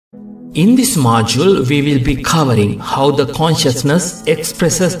In this module, we will be covering how the consciousness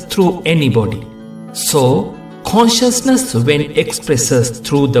expresses through any body. So, consciousness when expresses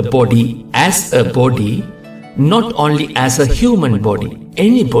through the body as a body, not only as a human body,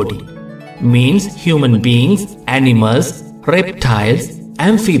 any body, means human beings, animals, reptiles,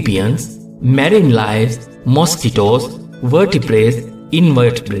 amphibians, marine life, mosquitoes, vertebrates,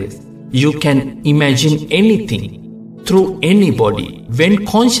 invertebrates. You can imagine anything through any body. When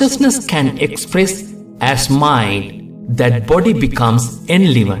consciousness can express as mind, that body becomes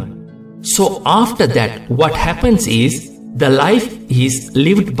enlivened. So after that, what happens is the life is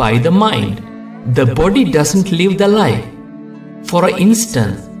lived by the mind. The body doesn't live the life. For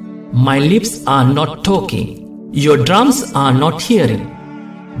instance, my lips are not talking. Your drums are not hearing.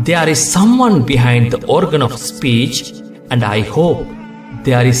 There is someone behind the organ of speech, and I hope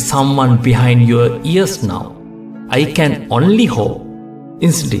there is someone behind your ears now. I can only hope,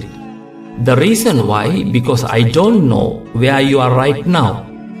 isn't it? The reason why, because I don't know where you are right now.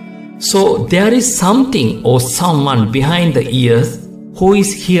 So there is something or someone behind the ears who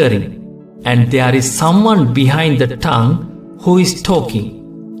is hearing, and there is someone behind the tongue who is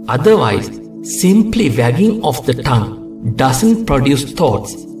talking. Otherwise, simply wagging of the tongue doesn't produce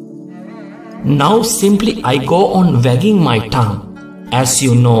thoughts. Now simply I go on wagging my tongue. As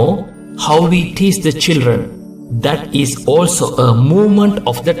you know how we teach the children, that is also a movement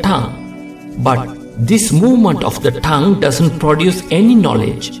of the tongue. But this movement of the tongue doesn't produce any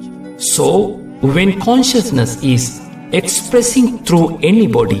knowledge. So, when consciousness is expressing through any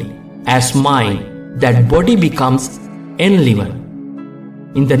body as mind, that body becomes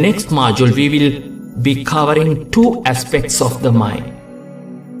enlivened. In the next module, we will be covering two aspects of the mind.